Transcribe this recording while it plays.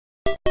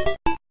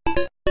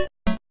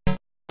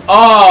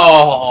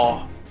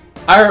Oh,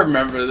 I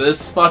remember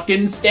this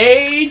fucking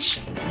stage.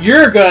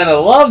 You're gonna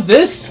love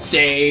this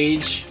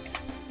stage.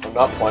 I'm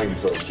not playing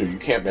as those two. You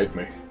can't make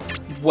me.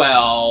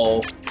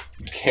 Well,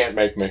 you can't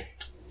make me.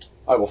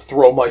 I will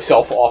throw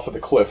myself off of the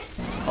cliff.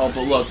 Oh,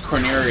 but look,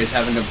 Corneria is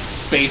having a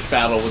space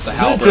battle with the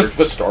halberd. Is it just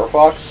the Star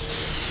Fox?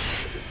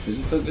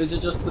 Is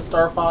it just the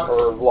Star Fox?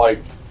 Or like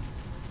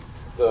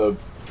the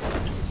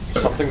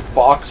something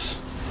Fox?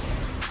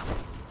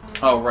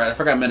 Oh right, I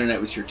forgot Meta Knight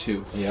was here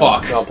too. Yeah,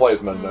 Fuck. I'll play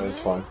as Meta Knight.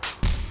 It's fine.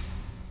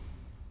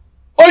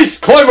 Ice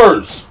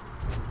climbers.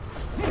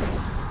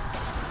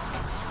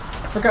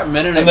 I forgot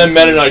Meta Knight. And then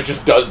Meta Knight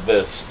just does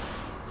this.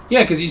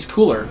 Yeah, because he's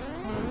cooler.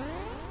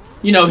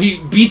 You know, he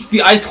beats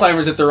the Ice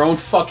Climbers at their own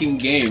fucking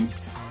game.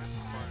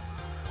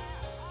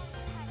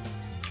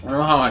 I don't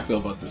know how I feel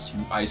about this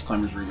Ice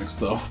Climbers remix,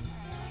 though.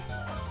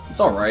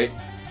 It's alright.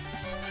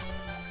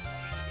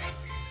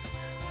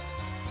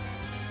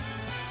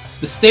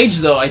 The stage,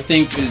 though, I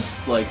think is,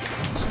 like,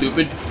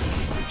 stupid.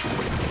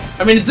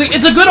 I mean, it's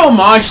a good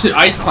homage to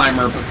Ice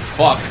Climber, but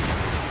fuck.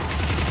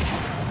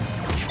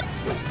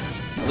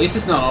 At least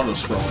it's not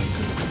auto-scrolling,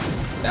 because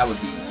that would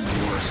be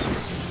even worse.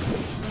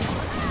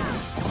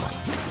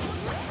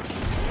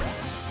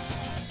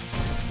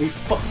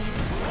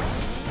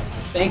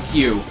 Thank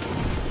you.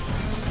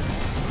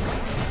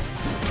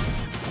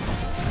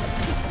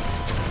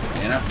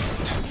 Anna.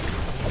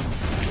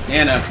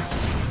 Anna.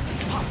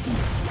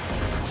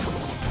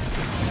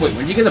 Wait,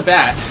 when'd you get a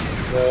bat?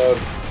 A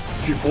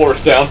few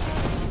floors down.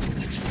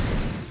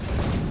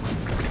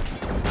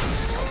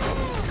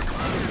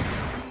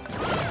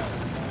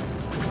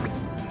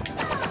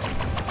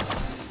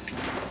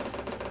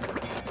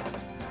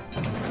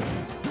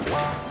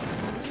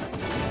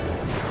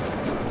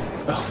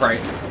 Oh,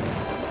 right.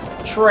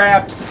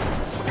 Traps.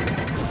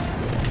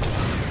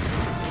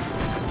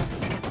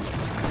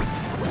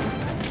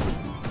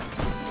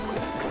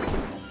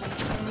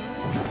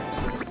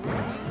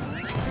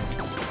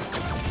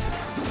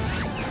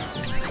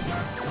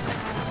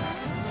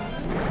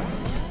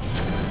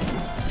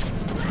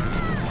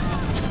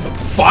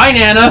 Bye,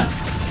 Nana!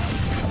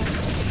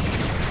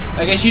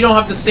 I guess you don't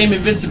have the same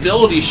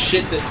invincibility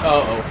shit that...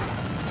 Uh-oh.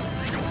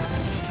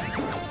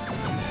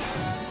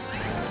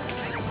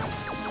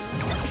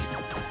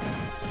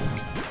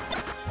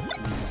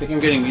 I think I'm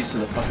getting used to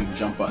the fucking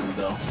jump button,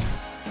 though.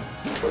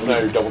 So now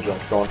your double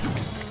jump's gone.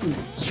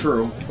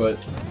 True, but...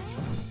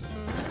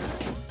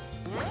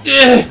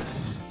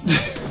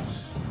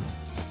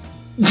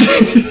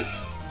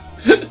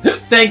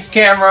 Thanks,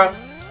 camera!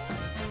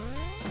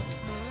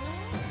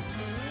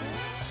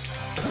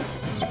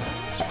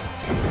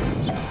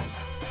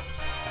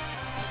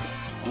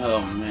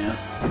 Oh, man.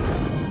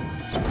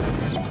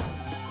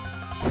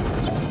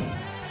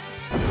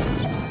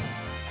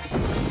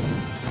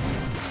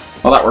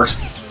 Well, that works.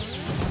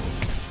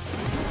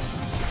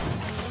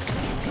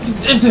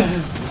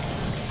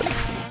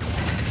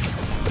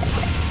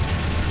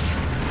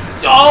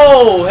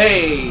 Oh,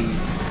 hey!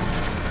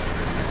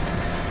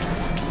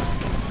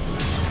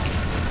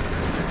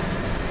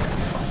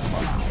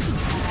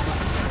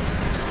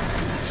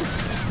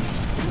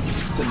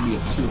 Send me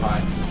up too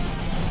high.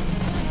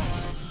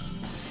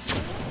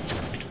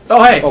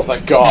 Oh, hey! Oh,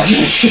 thank God.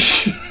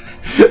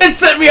 It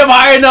set me up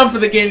high enough for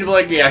the game to be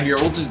like, yeah, here,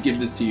 we'll just give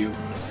this to you.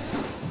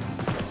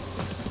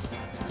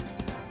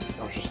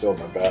 Oh, she's still in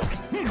my bat.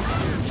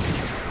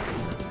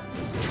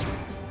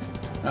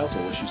 I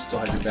also wish you still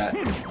had your bat.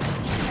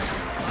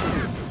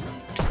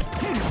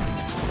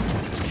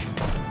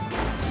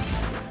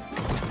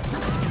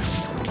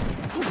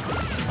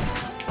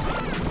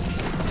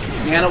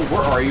 Anna,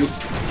 where are you?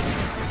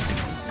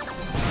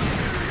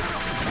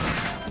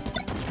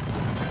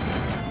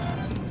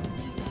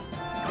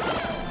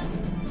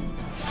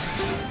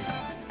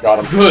 Got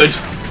him. Good.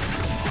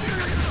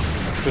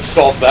 Just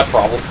solved that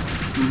problem.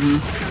 Mm-hmm.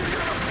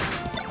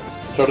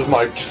 So does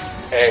my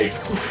A.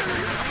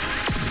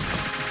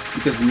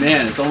 Because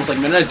man, it's almost like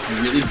Meta Knight's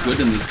really good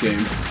in this game.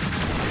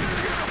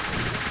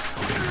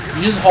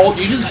 You just hold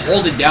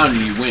it down and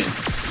you win.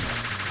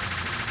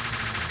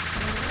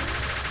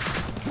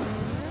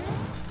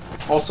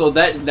 Also,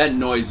 that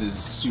noise is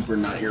super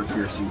not ear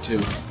piercing too.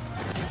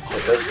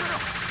 Like this.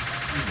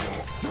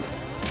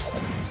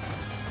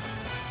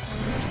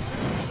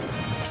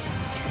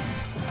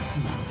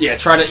 Yeah,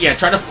 try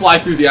to fly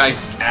through the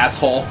ice,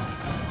 asshole.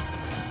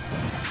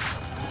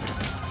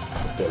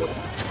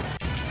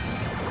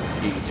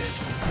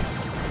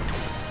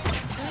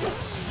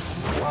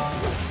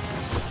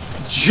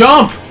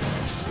 Jump!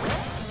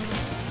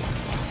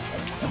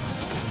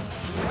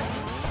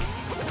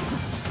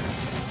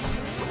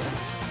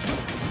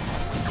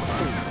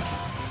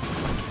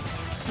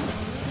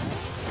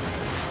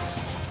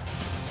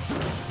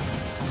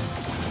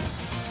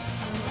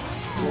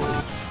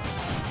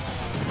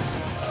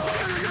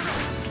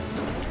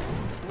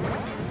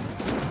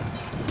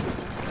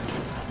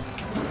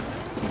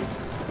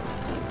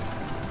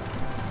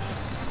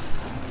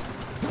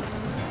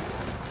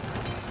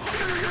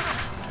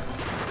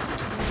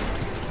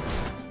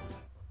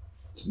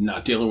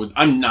 not dealing with.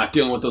 I'm not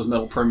dealing with those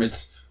metal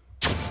permits.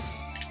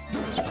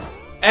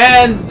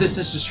 And this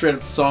is just straight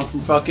up the song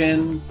from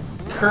fucking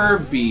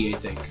Kirby, I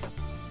think.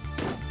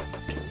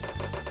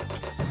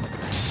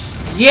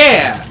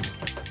 Yeah!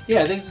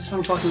 Yeah, I think this is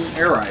from fucking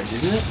Air Ride,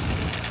 isn't it?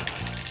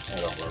 I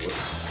don't remember.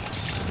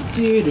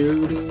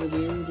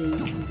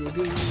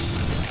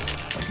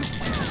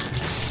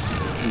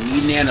 I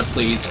need Nana,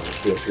 please.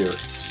 Be up here.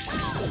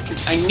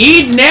 I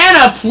need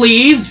Nana,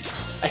 please!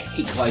 I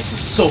hate Glice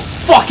so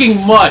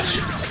fucking much!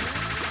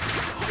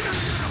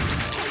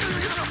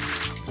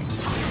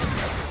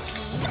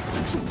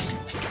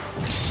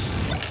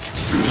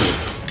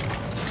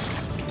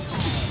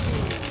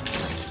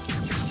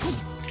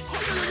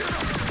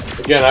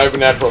 Again, I have a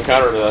natural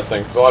counter to that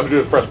thing, so all I have to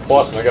do is press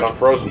plus and I get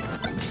unfrozen.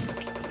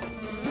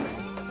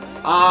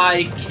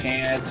 I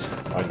can't.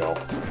 I know.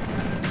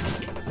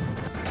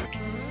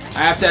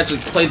 I have to actually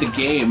play the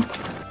game.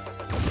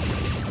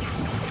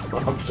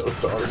 I'm so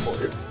sorry for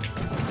you.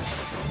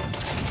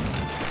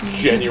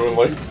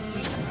 Genuinely.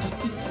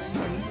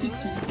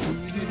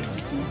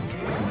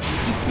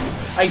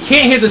 I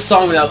can't hear this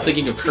song without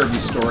thinking of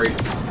Kirby's story.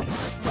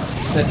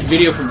 That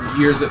video from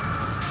years ago.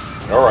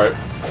 Alright.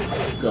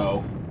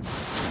 Go.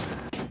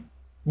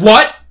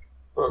 What?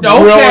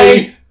 Okay.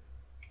 Really?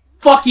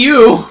 Fuck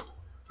you.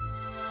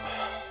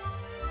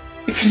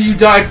 Because you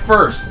died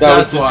first.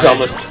 That's why. the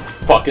dumbest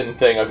fucking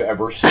thing I've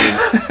ever seen.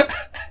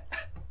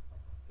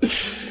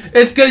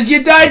 It's because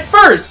you died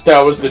first.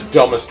 That was the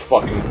dumbest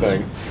fucking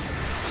thing.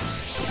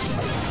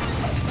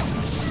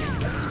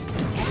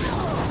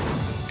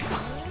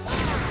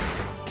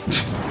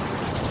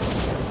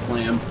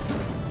 Slam.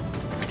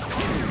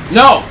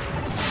 No!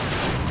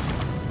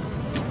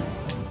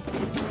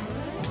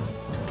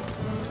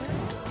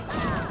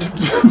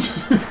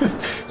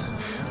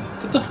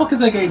 What the fuck is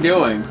that guy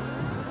doing?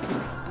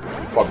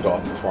 Fucked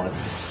off, it's fine.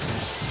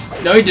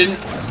 No, he didn't.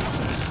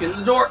 Get in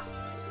the door.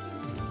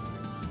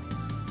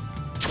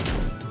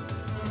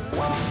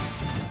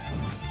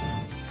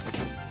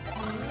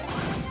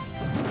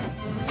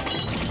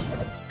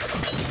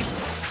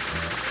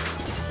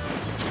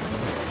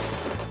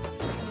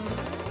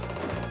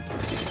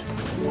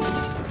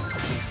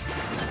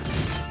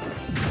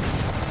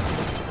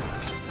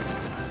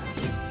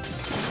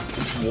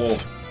 Whoa.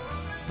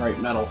 Right,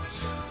 metal.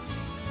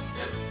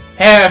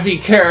 Heavy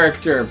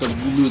character, but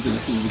you lose it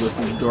as soon as you go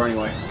through the door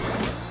anyway.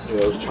 Yeah,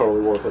 it was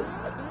totally worth it.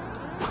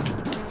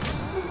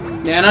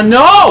 Nana,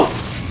 no!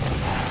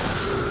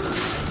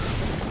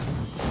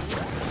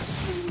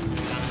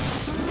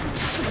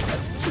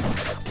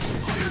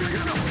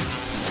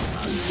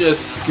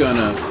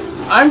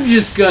 I'm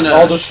just gonna...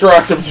 I'll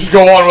distract him, just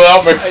go on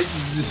without me.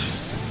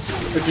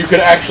 If you could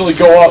actually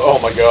go up, oh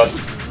my god.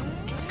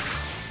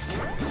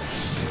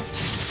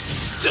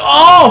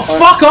 Oh,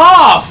 fuck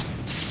off!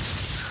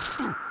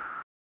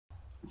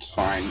 It's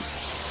fine.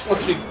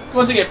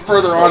 Once we get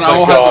further on, I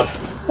won't have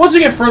to, once we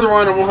get further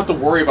on, I won't have to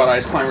worry about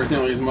ice climbers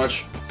nearly as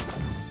much.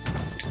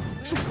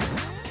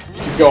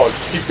 Keep going,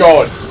 keep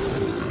going.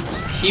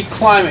 Just keep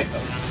climbing.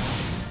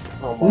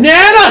 Oh my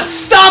Nana, God.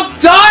 stop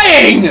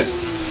dying!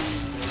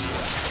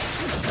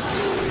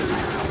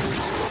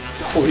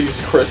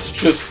 Please, Chris,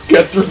 just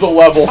get through the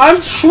level.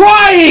 I'm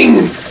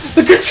trying!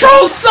 The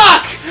controls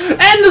suck!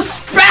 And the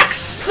specs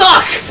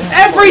suck!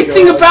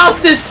 Everything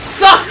about this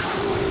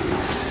sucks!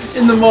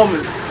 In the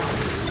moment.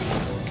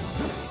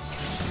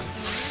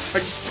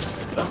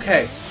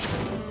 Okay.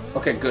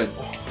 Okay, good.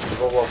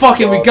 Oh Fuck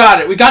it, we got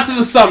it. We got to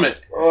the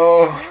summit.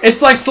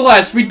 It's like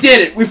Celeste. We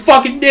did it. We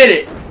fucking did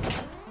it.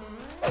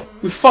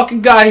 We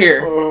fucking got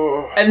here.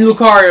 And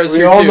Lucario's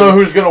here too. We all know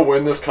who's gonna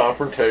win this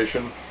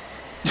confrontation.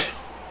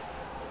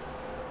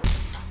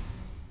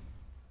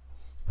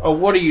 Oh,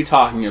 what are you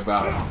talking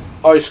about?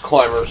 Ice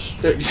climbers.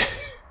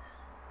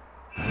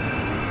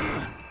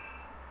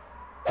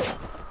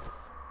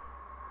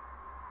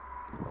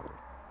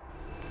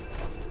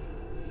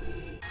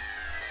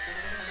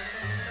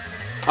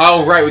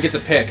 Oh, right, we get to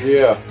pick.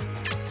 Yeah.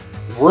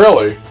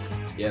 Really?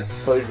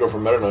 Yes. I thought you'd go for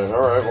Meta Knight.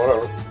 Alright,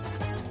 whatever.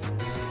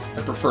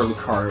 I prefer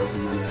Lucario over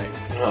Meta Knight.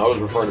 No, I was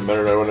referring to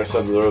Meta Knight when I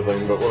said the other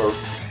thing, but whatever.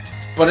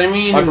 But I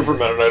mean... I prefer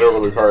Meta Knight over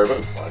Lucario, but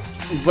it's fine.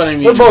 But I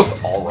mean... They're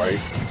both alright.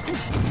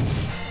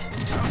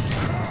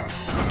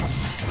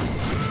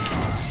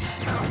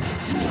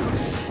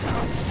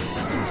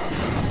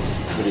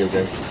 Video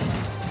games.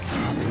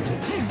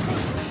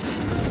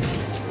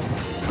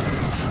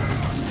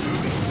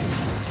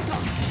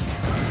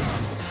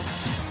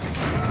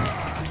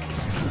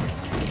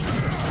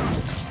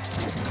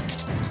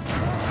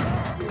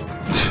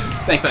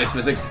 Thanks, Ice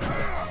Physics.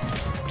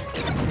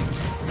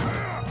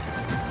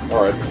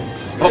 Alright.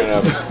 You're gonna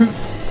have it.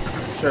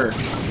 Sure.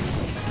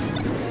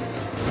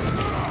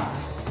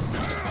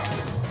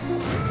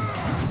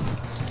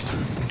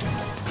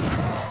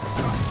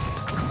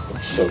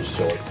 It's so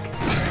silly.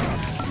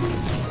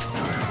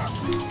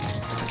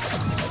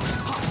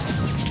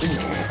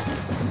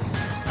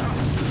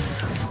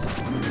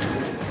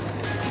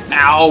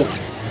 Ow!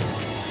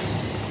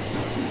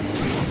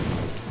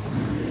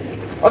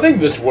 I think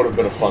this would have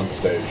been a fun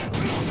stage.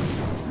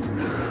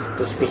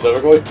 character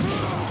specifically.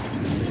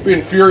 It'd be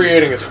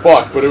infuriating as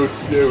fuck, but it would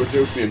be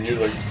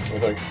amusing, I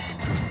think.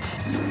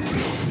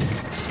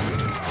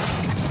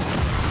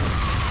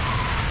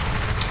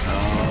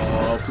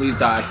 Oh, please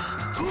die.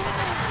 Oh,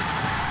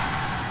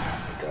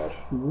 God.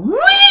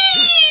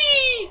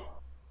 Whee!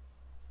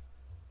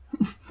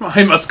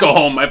 I must go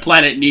home. My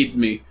planet needs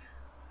me.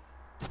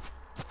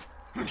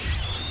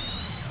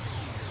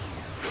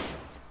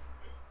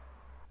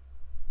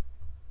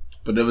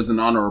 But it was an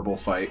honorable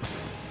fight.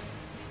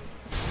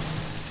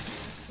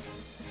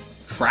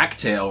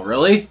 Fractale,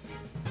 really?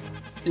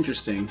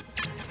 Interesting.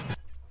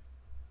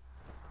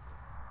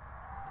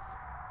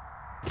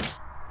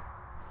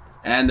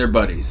 And they're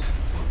buddies.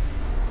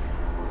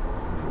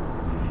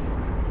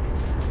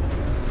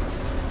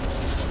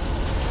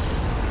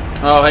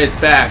 Oh, hey, it's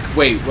back.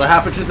 Wait, what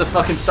happened to the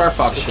fucking Star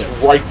Fox ship?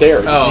 Right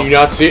there. Oh. Do you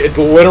not see it? It's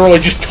literally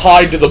just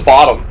tied to the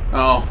bottom.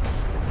 Oh.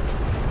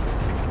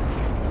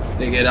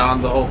 They get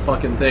on the whole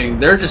fucking thing.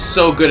 They're just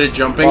so good at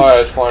jumping.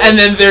 Oh, and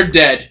then they're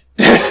dead.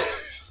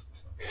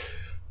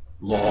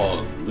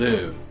 Long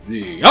live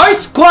the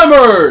Ice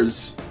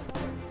Climbers!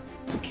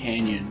 It's the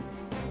canyon.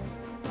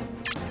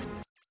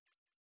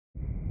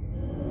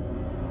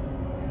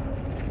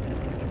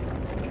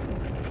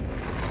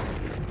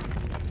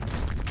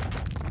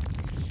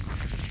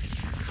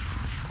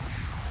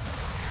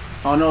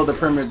 Oh no, the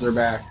pyramids are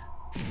back.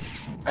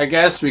 I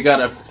guess we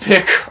gotta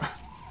pick...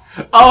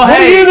 Oh, what hey! What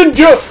do you even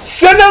do?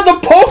 Send out the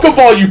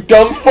Pokeball, you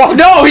dumb fuck!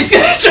 No, he's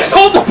gonna just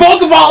hold the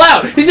Pokeball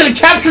out! He's gonna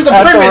capture the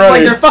pyramids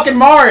like they're fucking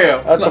Mario!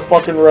 At the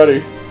fucking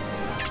ready.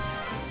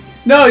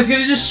 No, he's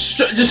gonna just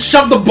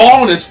shove the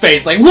ball in his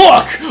face, like,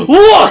 look!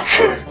 Look!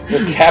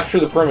 We'll capture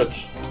the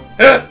pyramids.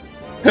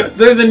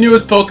 They're the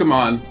newest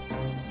Pokemon.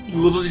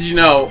 Little did you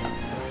know.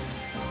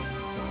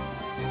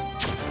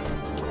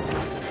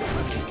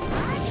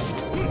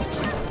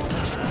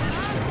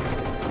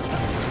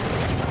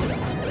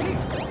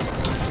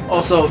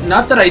 Also,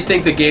 not that I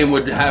think the game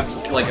would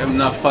have, like,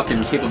 enough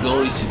fucking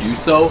capabilities to do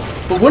so,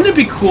 but wouldn't it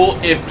be cool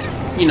if,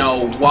 you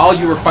know, while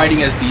you were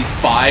fighting as these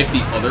 5,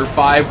 the other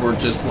 5 were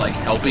just, like,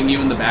 helping you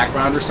in the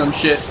background or some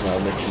shit? No,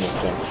 it makes no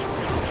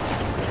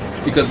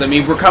sense. Because, I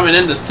mean, we're coming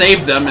in to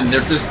save them, and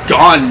they're just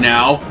gone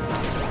now.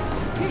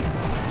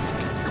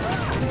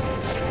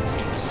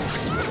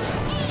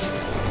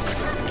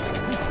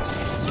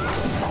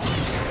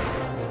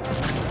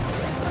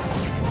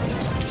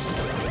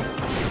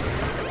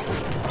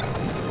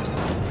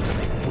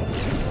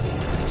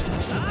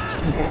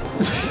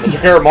 I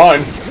took care of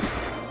mine.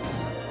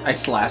 I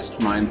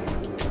slashed mine.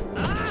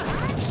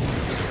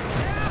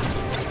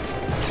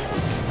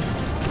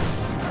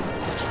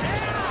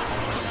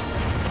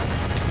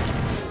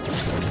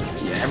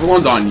 Yeah,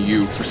 everyone's on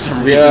you for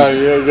some reason. Yeah,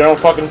 you don't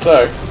fucking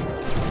say.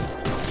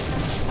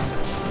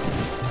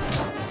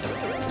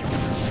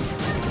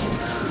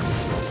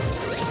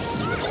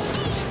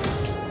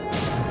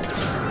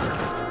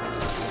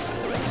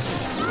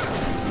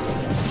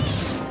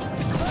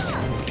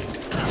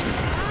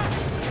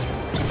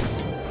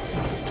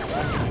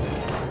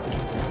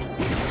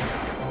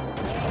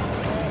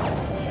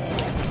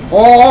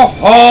 Oh,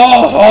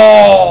 ho,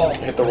 ho.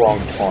 Hit the wrong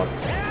taunt.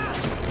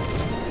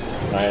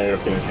 And I ended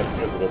up getting hit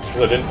because of it.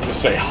 Because I didn't just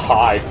say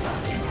hi.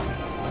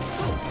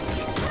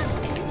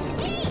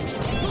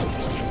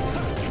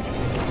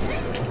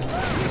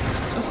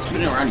 Stop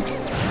spinning around, you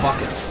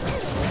fucking.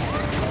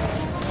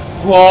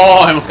 Whoa,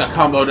 I almost got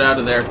comboed out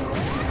of there.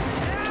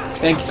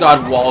 Thank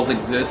God walls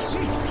exist.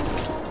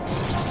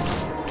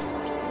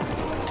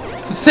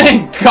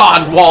 Thank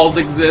God walls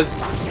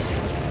exist.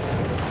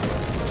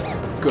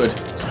 Good.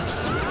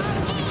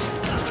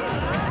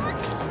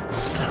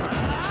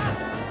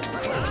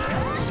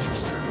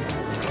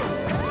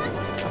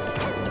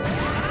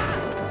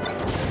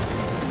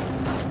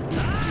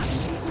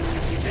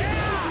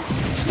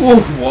 Ooh,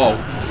 whoa.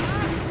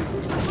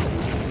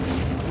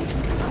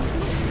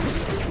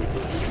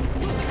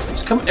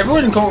 Just come,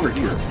 everyone come over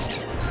here.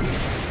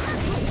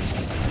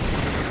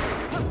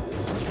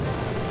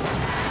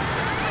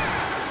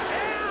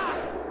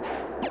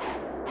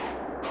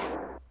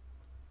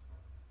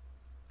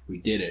 We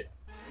did it.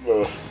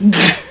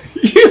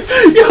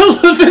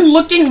 You've been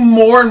looking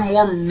more and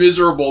more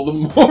miserable the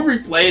more we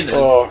play this.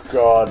 Oh,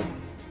 God.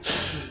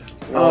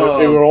 It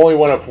only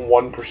went up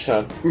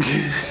 1%.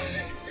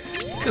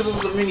 Because it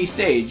was a mini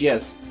stage,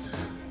 yes.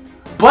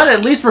 But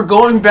at least we're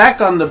going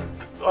back on the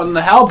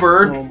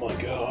Halberd. Oh my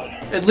God.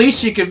 At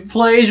least you can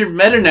play as your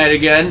Meta Knight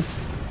again.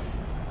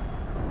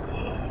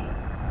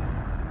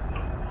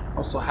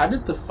 Also, how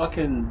did the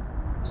fucking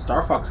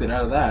Star Fox get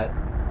out of that?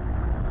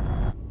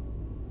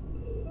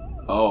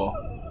 Oh.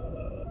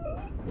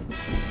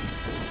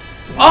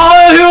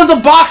 Oh, he was the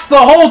box the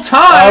whole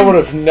time! I would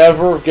have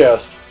never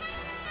guessed.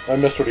 I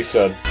missed what he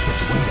said.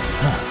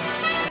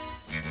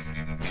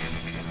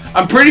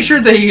 I'm pretty sure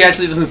that he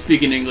actually doesn't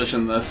speak in English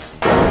in this.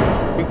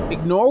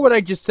 Ignore what I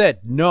just said.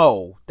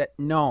 No.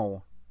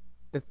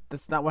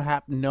 That's not what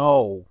happened.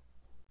 No.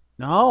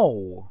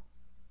 No.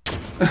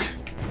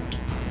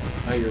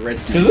 I Oh, you're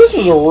red snake. Because this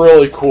was a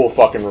really cool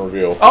fucking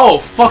reveal. Oh,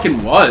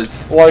 fucking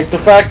was. Like, the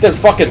fact that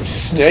fucking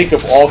Snake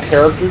of all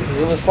characters is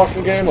in this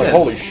fucking game, like, Yeah,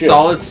 holy shit.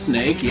 Solid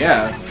Snake,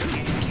 yeah.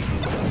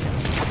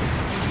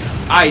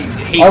 I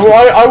hate...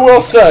 I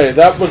will say,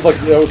 that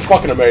was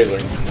fucking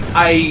amazing.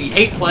 I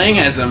hate playing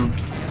as him,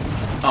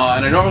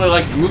 and I don't really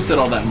like his moveset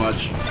all that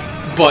much,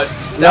 but...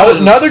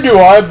 Neither do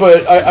I,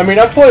 but, I mean,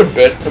 I've played a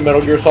bit of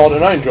Metal Gear Solid,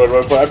 and I enjoyed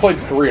it, but I played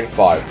 3 and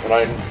 5, and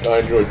I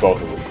enjoyed both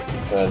of them.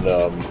 And,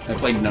 I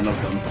played none of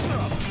them.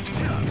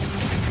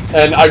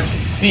 And I've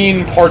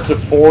seen parts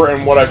of 4,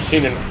 and what I've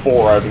seen in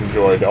 4 I've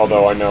enjoyed,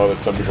 although I know that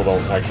some people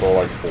don't actually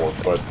like 4,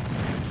 but...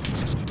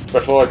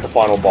 Especially like the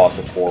final boss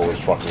of 4 was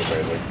fucking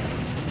amazing.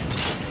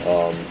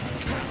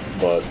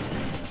 But...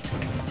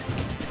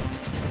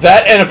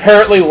 That and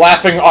apparently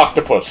Laughing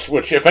Octopus,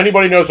 which if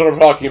anybody knows what I'm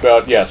talking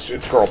about, yes,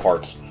 it's girl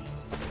parts.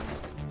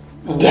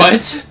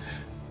 What?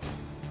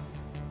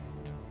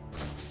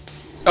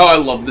 Oh, I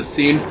love this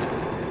scene.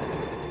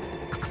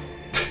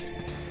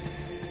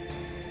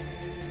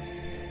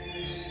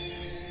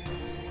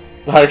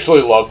 I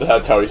actually love that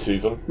that's how he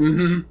sees him.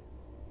 Mm-hmm.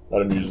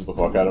 That amuses the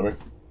fuck out of me.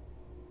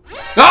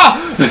 Ah!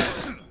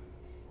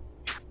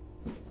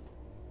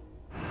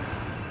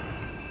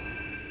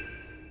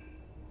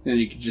 And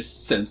you could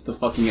just sense the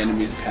fucking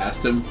enemies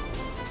past him.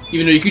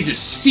 Even though you could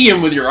just see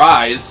him with your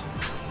eyes.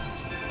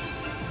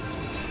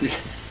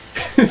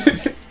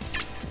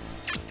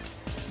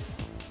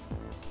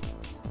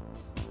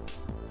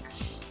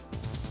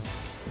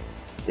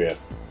 Yeah.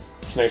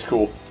 Snake's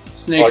cool.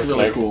 Snake's like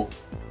really Snake. cool.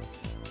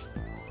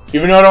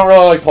 Even though I don't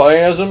really like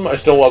playing as him, I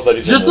still love that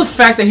he's Just in the this.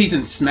 fact that he's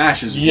in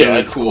Smash is Yeah,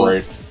 really that's cool.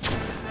 great.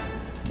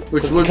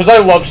 Because I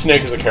love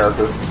Snake as a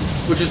character.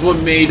 which is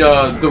what made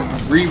the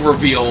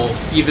re-reveal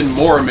even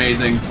more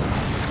amazing.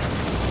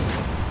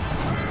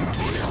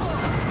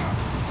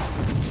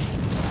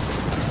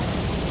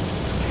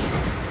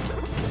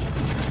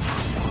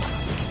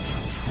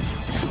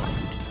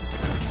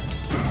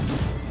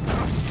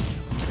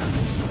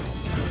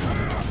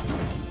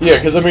 Yeah,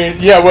 because I mean,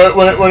 yeah,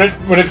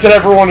 when it said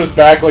everyone was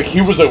back, like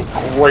he was a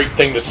great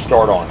thing to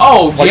start on.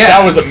 Oh, like, yeah,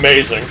 that was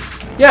amazing.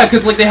 Yeah,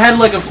 because like they had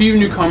like a few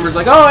newcomers,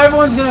 like, oh,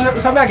 everyone's gonna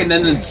come back, and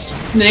then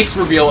Snake's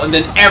reveal, and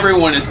then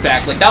everyone is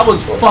back. Like that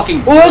was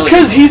fucking. Well, that's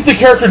because he's the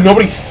character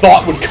nobody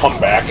thought would come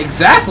back.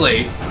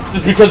 Exactly.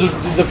 Just because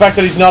of the fact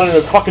that he's not in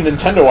a fucking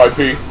Nintendo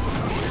IP,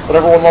 but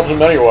everyone loves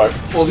him anyway.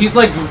 Well, he was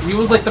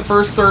like the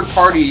first third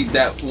party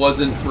that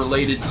wasn't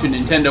related to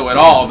Nintendo at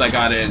all that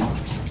got in.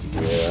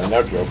 Yeah, and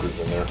now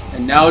Joker's in there.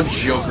 And now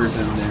Joker's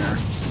in there.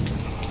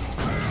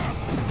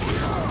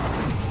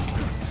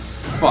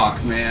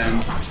 Fuck,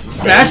 man.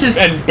 Smash is...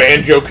 And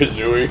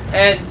Banjo-Kazooie.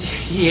 And,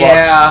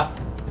 yeah.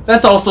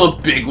 That's also a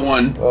big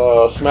one.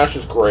 Smash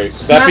is great.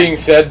 That being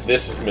said,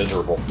 this is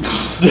miserable.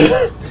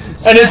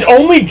 And it's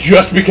only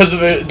just because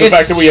of the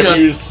fact that we have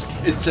to use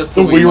it's just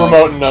the Wii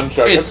Remote and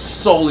Nunchuck. It's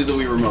solely the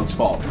Wii Remote's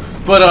fault.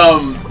 But,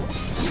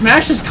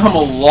 Smash has come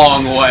a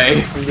long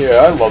way.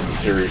 Yeah, I love the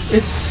series.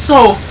 It's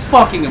so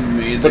fucking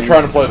amazing. But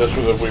trying to play this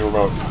with a Wii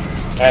Remote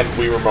and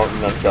Wii Remote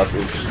and Nunchuck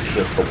is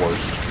just the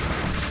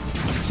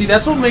worst. See,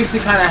 that's what makes me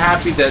kind of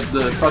happy that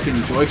the fucking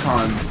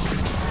Joy-Cons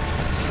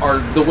are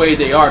the way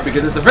they are,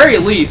 because at the very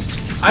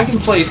least, I can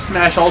play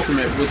Smash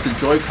Ultimate with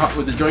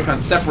the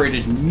Joy-Con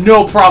separated,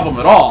 no problem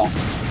at all.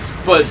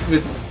 But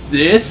with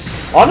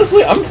this...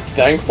 Honestly, I'm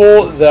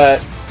thankful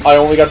that I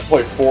only got to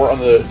play 4 on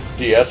the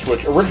DS,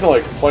 which originally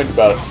I complained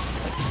about it.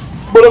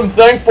 But I'm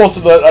thankful so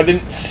that I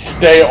didn't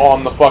stay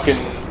on the fucking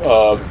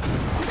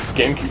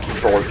GameCube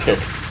controller kick.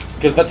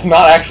 Because that's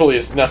not actually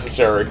as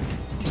necessary.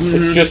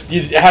 It's just,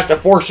 you have to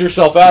force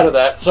yourself out of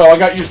that. So I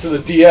got used to the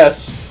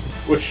DS,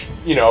 which,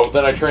 you know,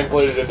 then I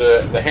translated into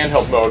the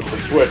handheld mode for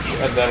Switch,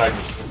 and then I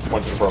just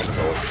went to the Pro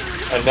Controller.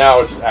 And now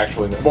it's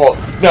actually... Well,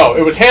 no,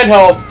 it was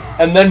handheld,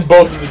 and then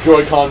both of the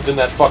Joy-Cons in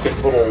that fucking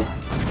little...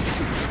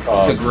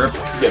 the grip?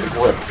 Yeah, the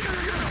grip.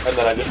 And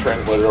then I just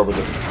translated over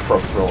the Pro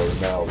Controller.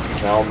 Now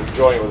I'm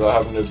enjoying it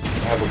without having to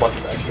have a bunch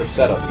of extra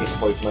setup just to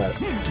play Smash.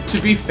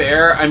 To be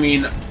fair, I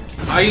mean,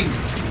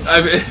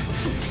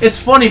 it's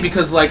funny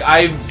because like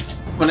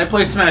when I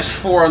play Smash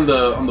 4 on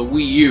the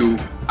Wii U,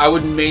 I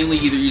would mainly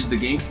either use the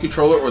GameCube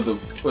controller or the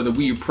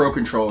Wii U Pro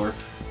controller.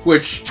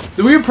 Which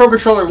the Wii U Pro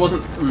controller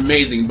wasn't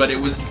amazing, but it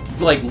was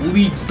like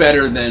leagues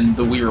better than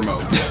the Wii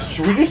Remote.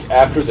 Should we just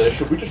after this?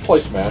 Should we just play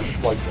Smash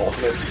like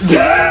Ultimate?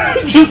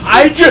 just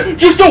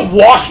to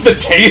wash the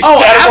taste out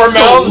of our mouths.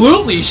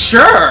 Absolutely,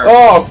 sure.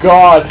 Oh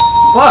God.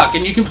 Fuck,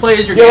 and you can play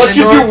as your. Yeah, let's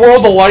just do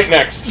World of Light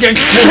next. Right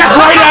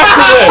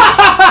after this.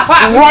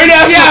 Right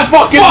after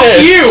fucking fuck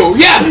this. You.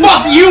 Yeah,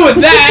 fuck you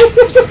with that.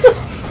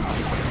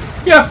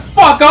 Yeah,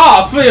 fuck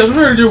off. We're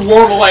gonna do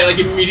World of Light like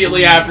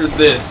immediately after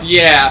this.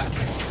 Yeah.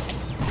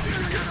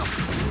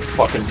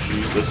 Fucking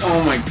Jesus.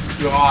 Oh my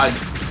God.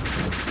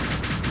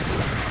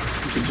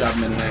 Good job,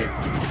 Mennonite.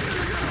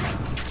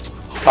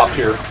 Top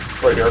tier.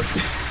 Right here.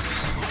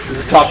 This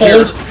is top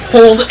tier.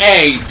 Hold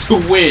A to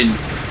win.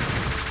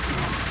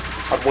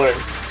 I'm winning.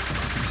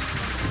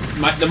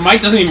 The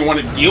mic doesn't even want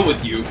to deal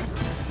with you.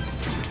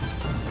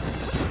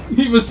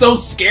 He was so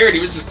scared, he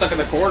was just stuck in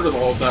the corner the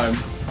whole time.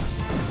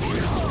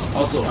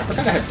 Also, I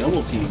forgot I had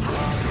double team.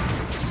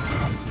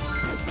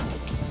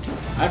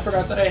 I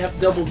forgot that I have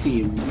double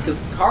team, because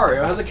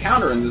Lucario has a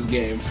counter in this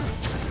game.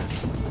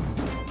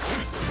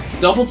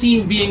 Double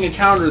team being a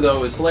counter,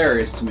 though, is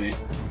hilarious to me.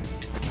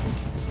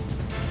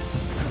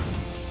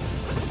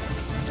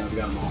 Now we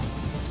got them all.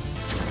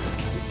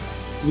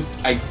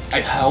 I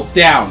held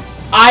down.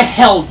 I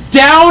held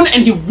down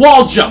and he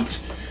wall jumped!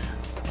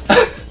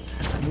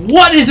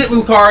 What is it,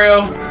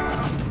 Lucario?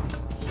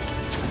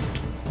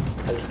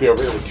 I just be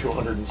over here with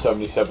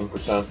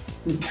 277%.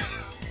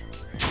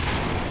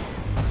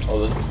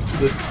 Oh,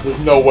 there's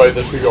no way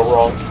this could go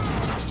wrong.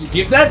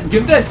 Give that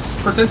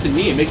percent to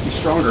me, it makes me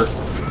stronger.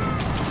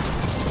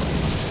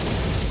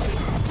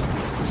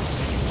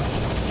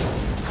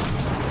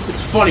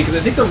 It's funny, because I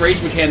think the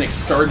rage mechanic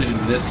started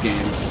in this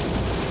game.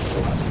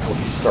 Well,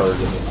 he started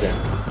in this game.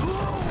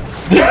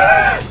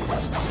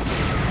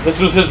 This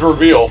was his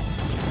reveal.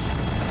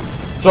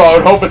 So I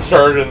would hope it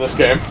started in this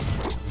game.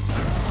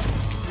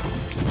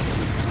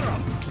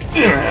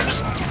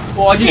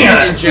 Well, I just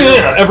mean in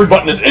general. Every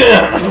button is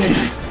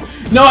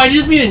No, I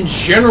just mean in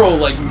general,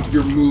 like,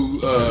 your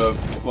move,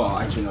 well,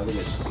 actually, no, I think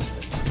it's just...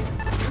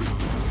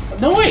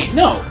 No, wait,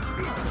 no!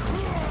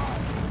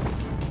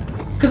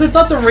 Because I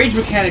thought the rage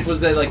mechanic was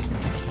that, like,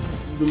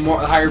 the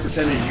higher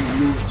percentage you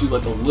moves do,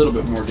 like, a little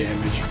bit more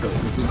damage, but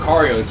with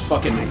Lucario, it's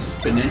fucking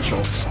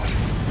exponential.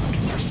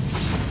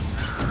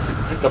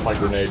 I picked up my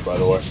grenade, by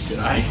the way. Did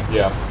I?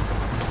 Yeah.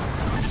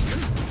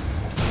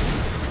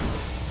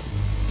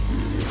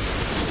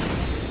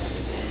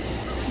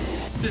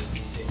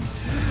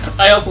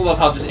 I also love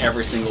how just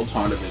every single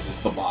taunt of his is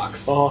the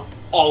box. All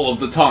of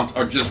the taunts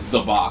are just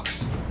the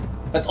box.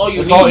 That's all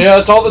you need. Yeah,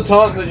 that's all the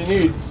taunts that you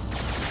need.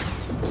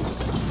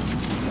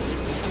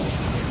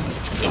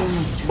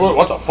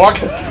 What the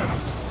fuck?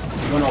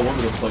 Went all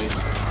over the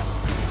place.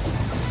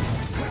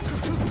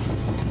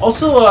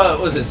 Also, what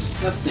was this?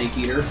 Not Snake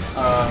Eater.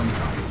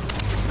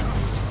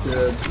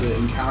 The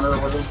encounter, or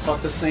whatever the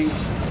fuck this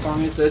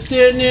song is.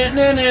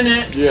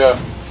 Yeah.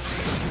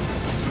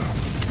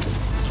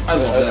 I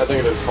love that. I think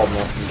it is called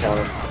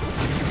Encounter.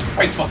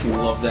 I fucking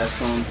love that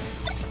song.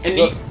 And,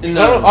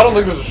 So, I don't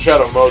think this is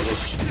Shadow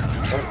Moses.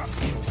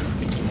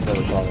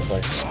 Another song, I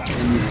think.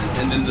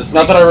 And then the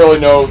Not that I really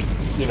know,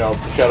 you know,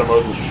 Shadow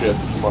Moses shit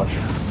much.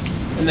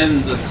 And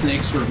then the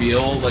snakes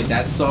reveal, like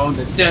that song,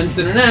 the dun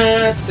dun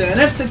dun dun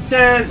dun dun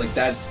dun, like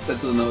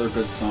that's another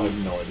good song. I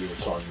have no idea what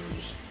song you were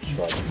just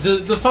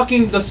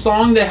describing. The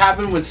song that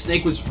happened when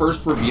Snake was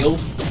first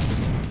revealed.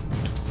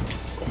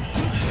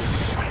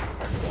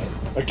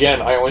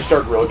 Again, I only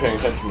started really paying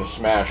attention to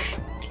Smash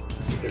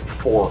at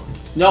 4.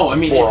 No, I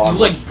mean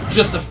like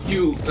just a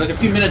few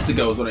minutes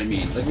ago is what I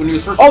mean. Like when he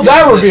was first. Oh,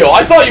 that reveal!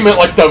 I thought you meant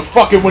like the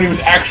fucking when he was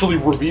actually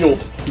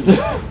revealed.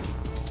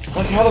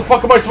 Like, how the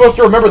fuck am I supposed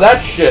to remember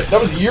that shit?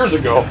 That was years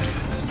ago.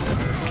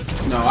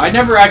 No, I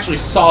never actually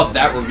saw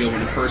that reveal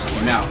when it first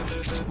came out.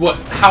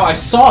 How I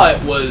saw it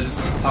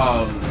was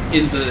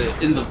in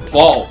the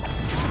vault.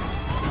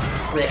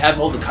 They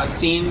have all the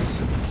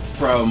cutscenes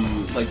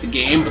from like the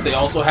game, but they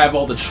also have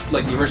all the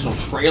the original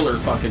trailer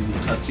fucking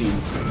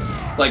cutscenes,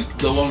 like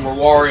the one where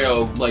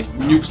Wario like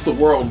nukes the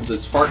world with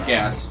his fart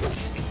gas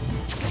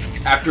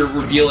after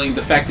revealing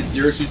the fact that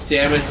Zero Suit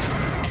Samus,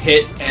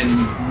 Hit, and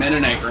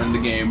Mennonite are in the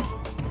game.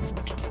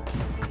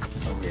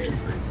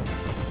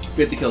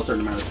 We have to kill a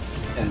certain amount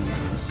of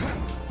enemies in this.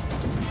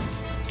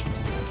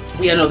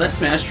 Yeah, no, that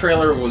Smash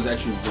trailer was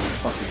actually really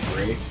fucking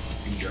great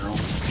in general.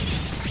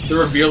 The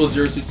reveal of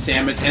Zero Suit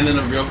Samus and then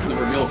the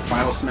reveal of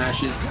Final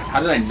Smashes. How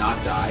did I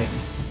not die?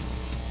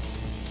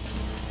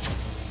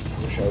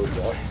 Wish I would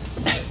die.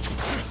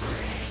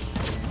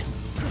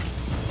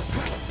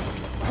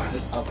 Wow,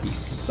 this up B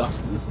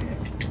sucks in this game.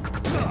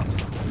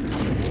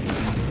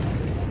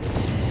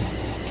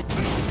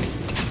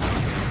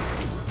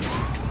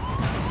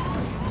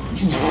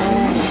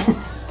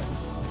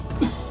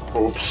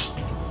 Oops.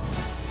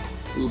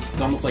 Oops,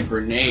 it's almost like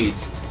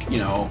grenades, you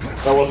know.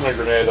 That wasn't a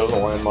grenade, that was a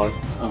landmine.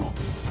 Oh.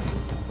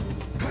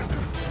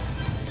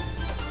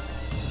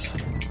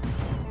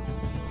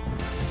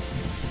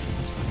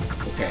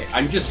 Okay,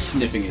 I'm just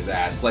sniffing his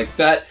ass. Like,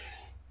 that...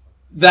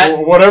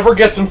 Whatever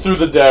gets him through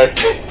the day.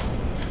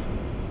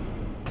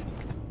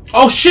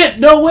 Oh shit!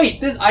 No,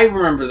 wait! I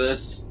remember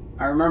this.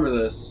 I remember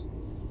this.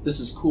 This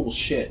is cool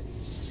shit.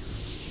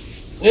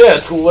 Yeah,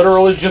 it's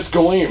literally just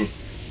Gleam.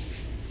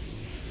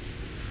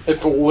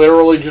 It's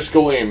literally just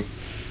Gleam.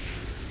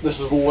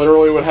 This is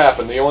literally what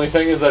happened. The only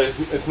thing is that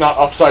it's not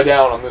upside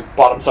down on the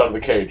bottom side of the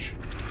cage.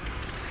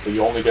 It's the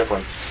only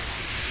difference.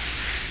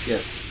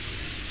 Yes.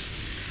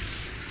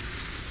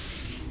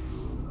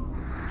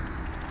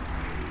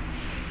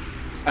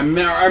 I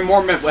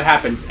more meant what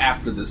happens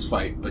after this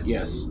fight, but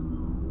yes.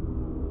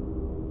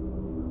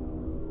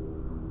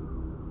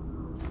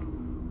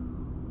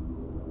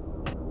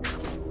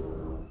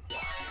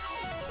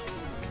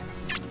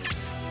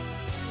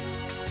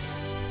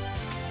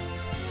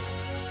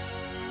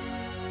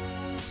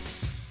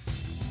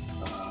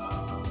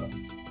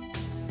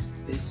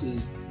 This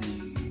is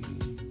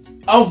the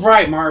Oh,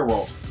 right, Mario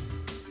World.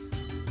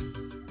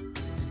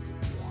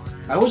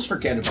 I always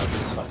forget about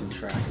this fucking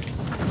track.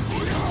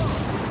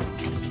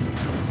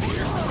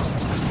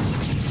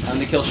 Time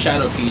to kill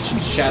Shadow Peach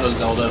and Shadow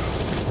Zelda.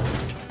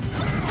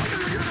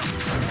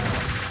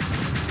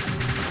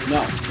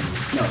 No.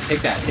 No,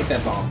 take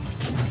that bomb.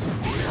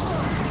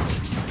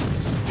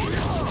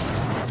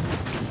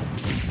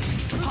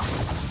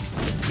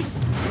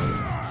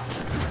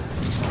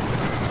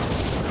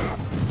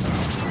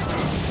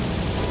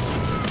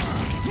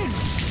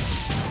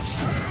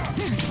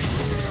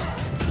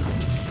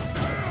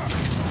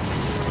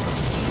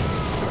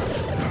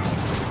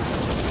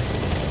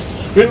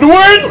 Spin to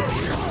win!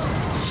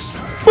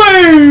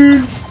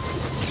 Spain!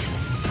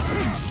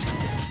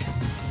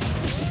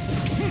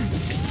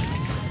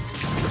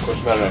 Of course,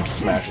 Meta Knight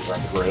smashes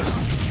around the wrist.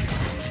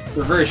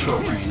 They're very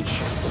short range.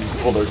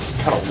 Well, they're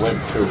kind of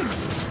limp, too.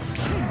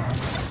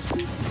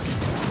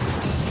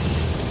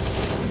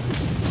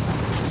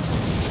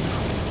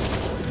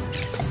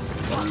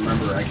 I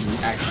remember I can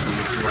actually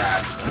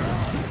grab.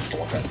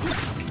 Oh, okay.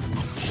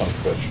 Son of a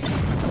bitch.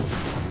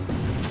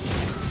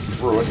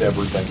 Ruined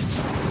everything.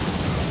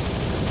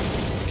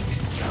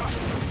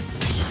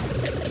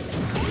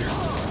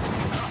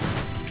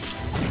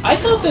 I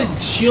thought that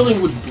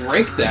shielding would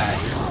break that. I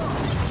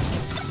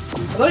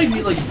thought if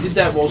you like did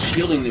that while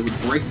shielding, it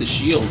would break the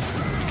shield.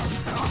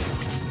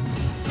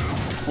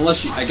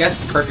 Unless you, I guess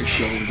perfect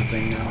shielding is the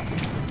thing now.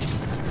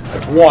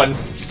 That's one.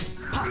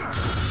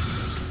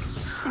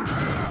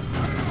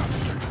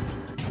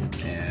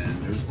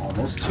 And there's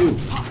almost two.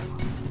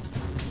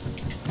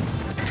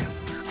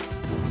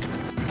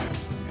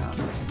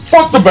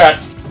 Fuck the bat!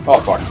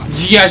 Oh, fuck.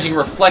 Yeah, you can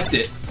reflect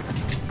it.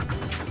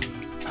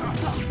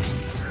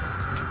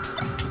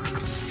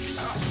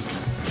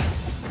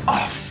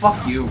 Oh,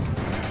 fuck you.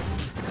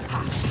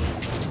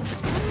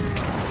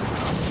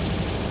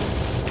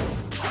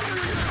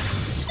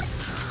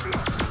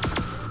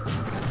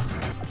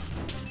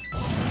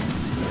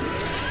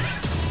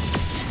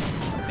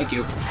 Thank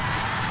you.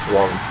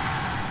 Wrong.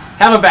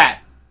 Have a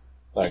bat.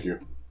 Thank you.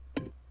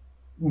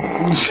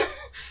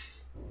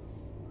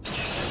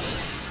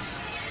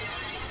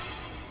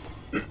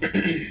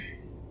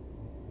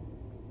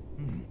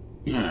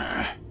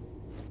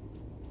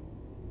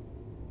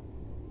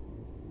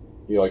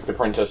 You like the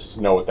princesses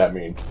know what that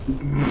means.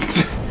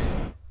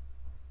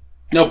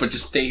 No, but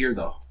just stay here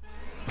though.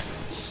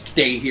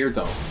 Stay here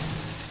though.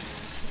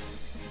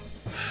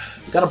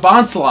 We got a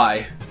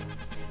Bonsly.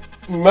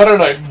 Meta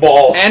Knight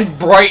Ball. And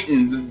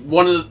Brighton,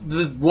 one of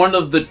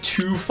the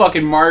two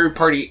fucking Mario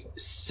Party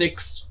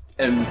 6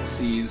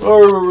 MCs. I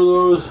remember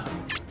those.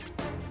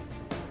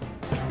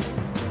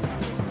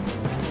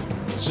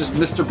 It's just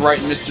Mr. Bright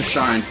and Mr.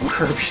 Shine from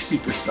Kirby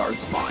Superstar.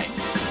 It's fine.